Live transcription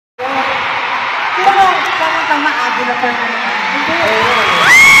Pero, parang maagi na pa na. Hindi.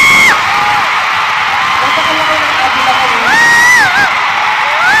 Napakalaki ng agi na pa na.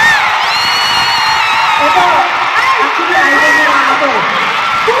 Ito, actually, ayaw nyo lang ako.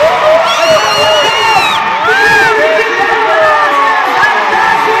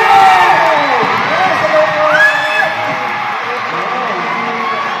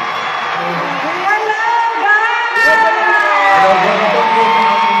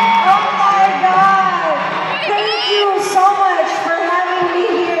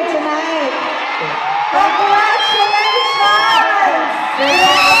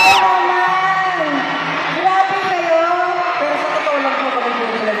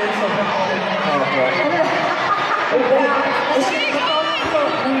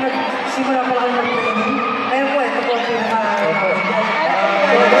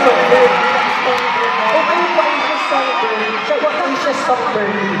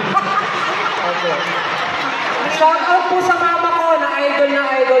 Shout out po sa mama ko na idol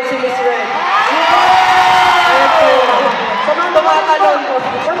si Miss Red. Sa mama tumatalon ko.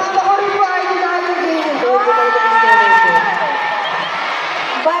 Sa mama ko rin po idol din.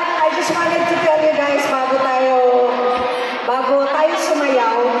 But I just wanted to tell you guys bago tayo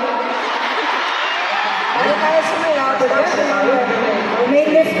sumayaw, may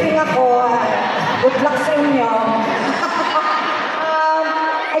lifting ako. Good luck sa inyo.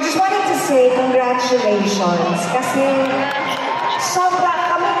 I just wanted to say congratulations kasi sobra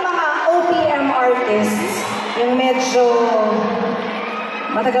kaming mga OPM artists yung medyo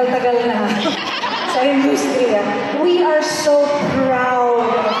matagal-tagal na sa industriya. We are so proud.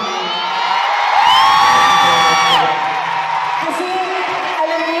 Kasi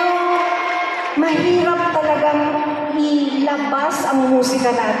alam nyo, mahirap talagang ilabas ang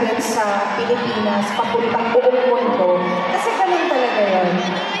musika natin sa Pilipinas papuntang buong mundo. Kasi ganun talaga yun.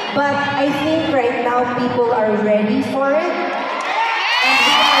 But I think right now people are ready for it. And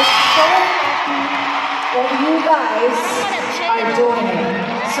we are so happy that you guys are doing it.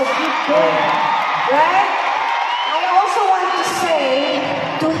 So keep going. Right? I also want to say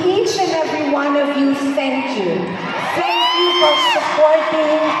to each and every one of you, thank you. Thank you for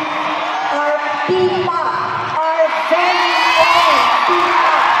supporting our P-pop, our very own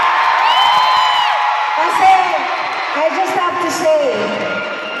P-pop. Kasi, I just have to say,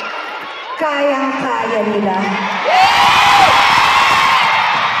 kayang-kaya nila.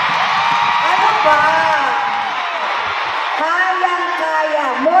 Ano ba? Kayang-kaya.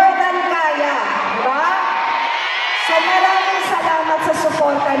 More than kaya. Diba? So maraming salamat sa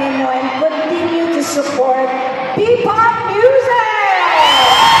suporta ninyo and continue to support P-pop music!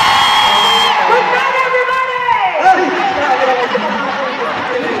 Good night, everybody! Sorry.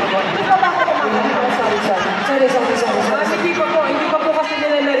 Hindi pa po kasi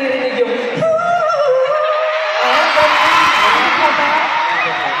nila naririnig yung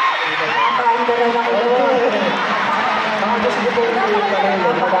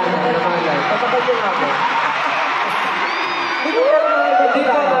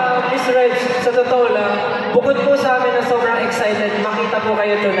Miss Reg, sa totoo lang, bukod po sa amin na sobrang excited makita po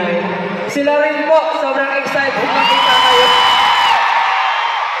kayo tonight. Sila rin po, sobrang excited makita kayo.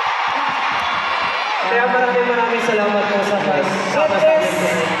 Kaya maraming salamat po sa kasama sa amin.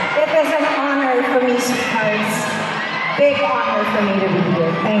 It is an honor for me, sweethearts. Big honor for me to be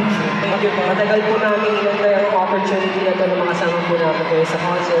here. Thank you. Thank you po. Matagal po namin yung opportunity na ito na makasama po namin kayo sa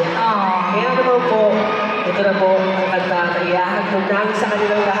concert. Kaya naman po, ito na po ang kanta na iahandog namin sa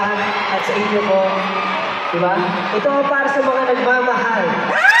kanilang lahat at sa inyo po. Diba? Ito para sa mga nagmamahal.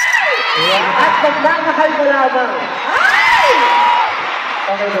 At nagmamahal mo lamang.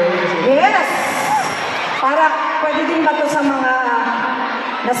 Okay ba? Yes! Para pwede din ba ito sa mga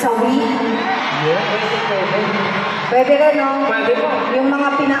nasawi? Yeah, pwede. Pwede rin, no? Pwede po. Yung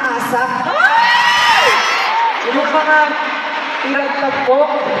mga pinaasak. Yung mga pinagtag po.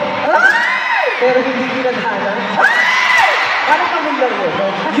 Pero hindi pinaghanan. Parang pamilya mo.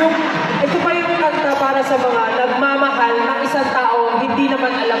 Ito pa yung kanta para sa mga nagmamahal ng isang tao hindi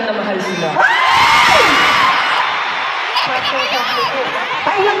naman alam na mahal sila.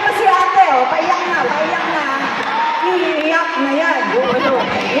 Paiyak na si ate, oh. Paiyak na. Iiyak na yan. Yung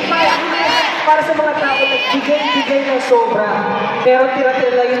para sa mga tao nagbigay ng sobra, pero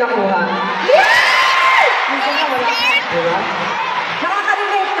tira-tira lang yung nakuha. Minsan na wala ka. Diba?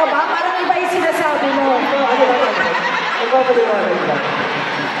 Nakaka-relate ka ba? Parang iba yung sinasabi mo. Nagpapaliwanag ka.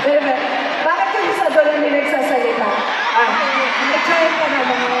 Pero, bakit yung sa doon hindi nagsasalita? Nag-try ka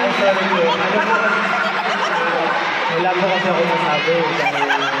naman. I'm sorry po. Wala po kasi ako nasabi.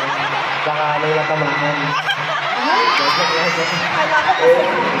 Baka nila tamaan. Alam ko kasi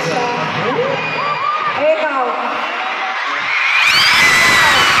siya.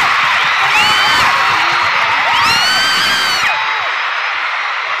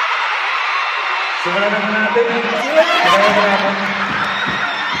 Simulan naman natin. Simulan naman natin.